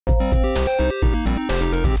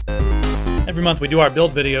Every month we do our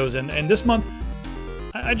build videos, and this month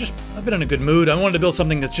I've been in a good mood. I wanted to build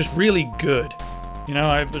something that's just really good. You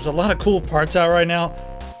know, there's a lot of cool parts out right now,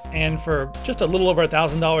 and for just a little over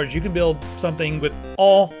 $1,000, you can build something with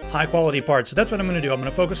all high-quality parts. So that's what I'm going to do. I'm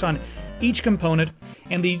going to focus on each component,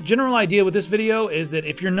 and the general idea with this video is that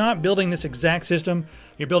if you're not building this exact system,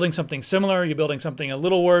 you're building something similar, you're building something a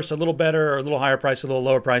little worse, a little better, or a little higher priced, a little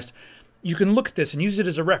lower priced, you can look at this and use it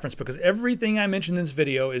as a reference, because everything I mentioned in this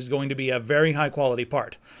video is going to be a very high-quality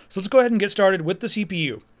part. So let's go ahead and get started with the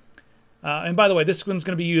CPU. And by the way, this one's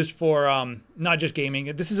going to be used for not just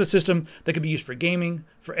gaming. This is a system that could be used for gaming,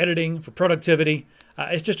 for editing, for productivity.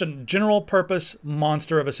 It's just a general purpose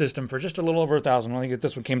monster of a system for just a little over $1,000. I think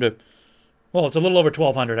this one came to, well, it's a little over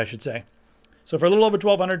 $1,200, I should say. So for a little over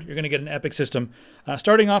 $1,200, you're going to get an epic system.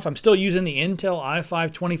 Starting off, I'm still using the Intel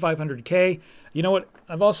i5-2500K. You know what?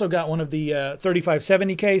 I've also got one of the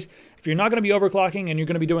 3570Ks. If you're not going to be overclocking and you're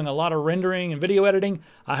going to be doing a lot of rendering and video editing,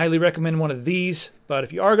 I highly recommend one of these. But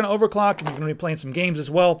if you are going to overclock and you're going to be playing some games as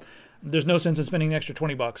well, there's no sense in spending the extra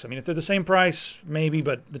 20 bucks. I mean, if they're the same price, maybe,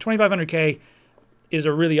 but the 2500K is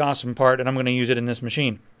a really awesome part, and I'm going to use it in this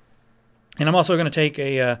machine. And I'm also going to take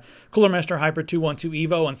a Cooler Master Hyper 212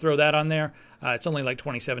 Evo and throw that on there. It's only like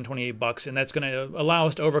 27, 28 bucks, and that's going to allow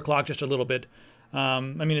us to overclock just a little bit. I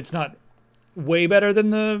mean, it's not way better than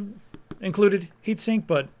the included heatsink,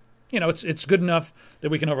 but you know, it's good enough that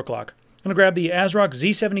we can overclock. I'm going to grab the Asrock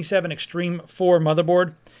Z77 Extreme 4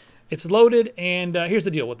 motherboard. It's loaded, and here's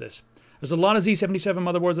the deal with this. There's a lot of Z77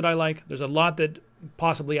 motherboards that I like. There's a lot that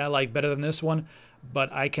possibly I like better than this one,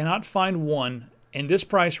 but I cannot find one in this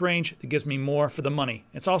price range that gives me more for the money.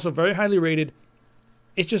 It's also very highly rated.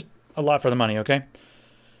 It's just a lot for the money, okay?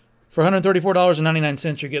 For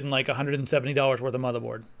 $134.99, you're getting like $170 worth of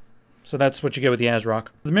motherboard. So that's what you get with the Asrock.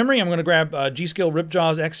 The memory, I'm going to grab g.skil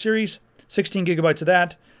Ripjaws X Series, 16 gigabytes of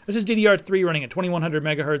that. This is DDR3 running at 2100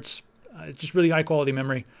 megahertz. It's just really high quality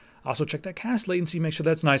memory. Also check that cast latency, make sure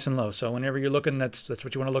that's nice and low. So whenever you're looking, that's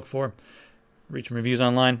what you want to look for. Read some reviews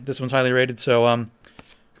online. This one's highly rated, so I'm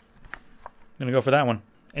going to go for that one.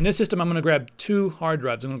 In this system, I'm going to grab 2 hard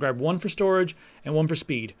drives. I'm going to grab one for storage and one for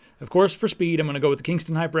speed. Of course, for speed, I'm going to go with the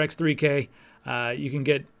Kingston HyperX 3K. You can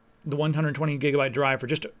get the 120 gigabyte drive for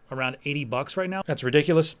just around 80 bucks right now. That's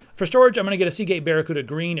ridiculous. For storage, I'm going to get a Seagate Barracuda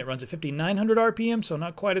Green. It runs at 5,900 RPM, so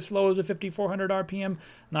not quite as slow as a 5,400 RPM,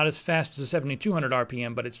 not as fast as a 7,200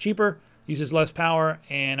 RPM, but it's cheaper, uses less power,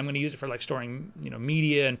 and I'm going to use it for like storing, you know,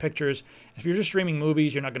 media and pictures. If you're just streaming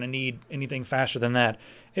movies, you're not going to need anything faster than that.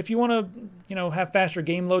 If you want to, you know, have faster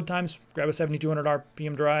game load times, grab a 7,200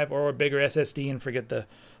 RPM drive or a bigger SSD and forget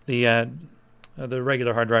the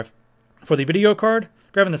regular hard drive. For the video card,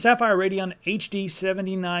 grabbing the Sapphire Radeon HD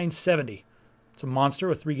 7970. It's a monster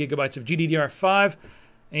with 3 gigabytes of GDDR5,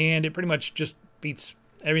 and it pretty much just beats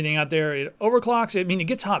everything out there. It overclocks. I mean, it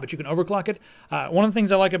gets hot, but you can overclock it. One of the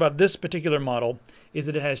things I like about this particular model is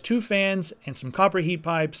that it has 2 fans and some copper heat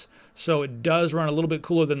pipes, so it does run a little bit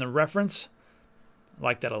cooler than the reference. I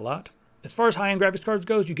like that a lot. As far as high-end graphics cards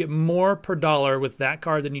goes, you get more per dollar with that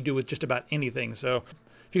card than you do with just about anything. So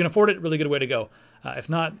if you can afford it, really good way to go. If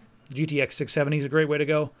not, GTX 670 is a great way to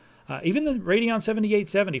go. Even the Radeon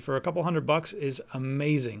 7870 for a couple $100 is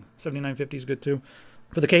amazing. 7950 is good too.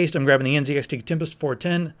 For the case, I'm grabbing the NZXT Tempest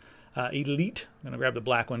 410 Elite. I'm going to grab the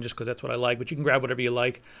black one just because that's what I like, but you can grab whatever you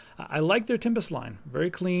like. I like their Tempest line. Very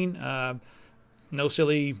clean. No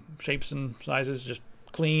silly shapes and sizes, just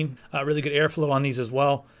clean. Really good airflow on these as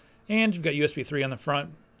well. And you've got USB 3 on the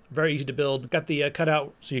front. Very easy to build. Got the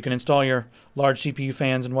cutout so you can install your large CPU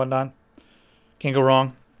fans and whatnot. Can't go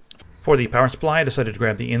wrong. For the power supply, I decided to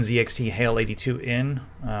grab the NZXT Hale 82N.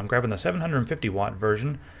 I'm grabbing the 750 watt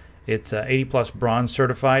version. It's 80 plus bronze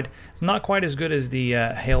certified. It's not quite as good as the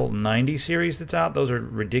Hale 90 series that's out. Those are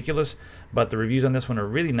ridiculous, but the reviews on this one are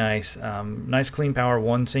really nice. Nice clean power,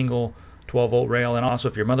 one single 12 volt rail, and also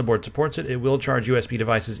if your motherboard supports it, it will charge USB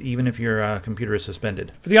devices even if your computer is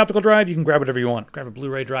suspended. For the optical drive, you can grab whatever you want. Grab a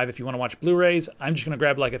Blu-ray drive if you want to watch Blu-rays. I'm just going to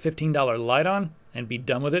grab like a $15 Lite-On and be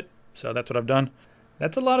done with it. So that's what I've done.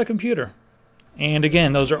 That's a lot of computer. And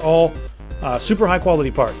again, those are all super high quality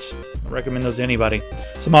parts. I recommend those to anybody.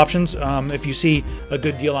 Some options, if you see a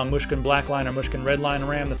good deal on Mushkin Blackline or Mushkin Redline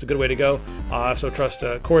RAM, that's a good way to go. I also trust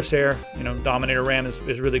Corsair, you know, Dominator RAM is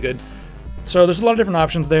really good. So there's a lot of different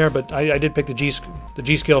options there, but I did pick the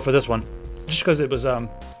g.skil for this one, just because it was,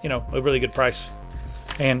 you know, a really good price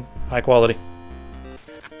and high quality.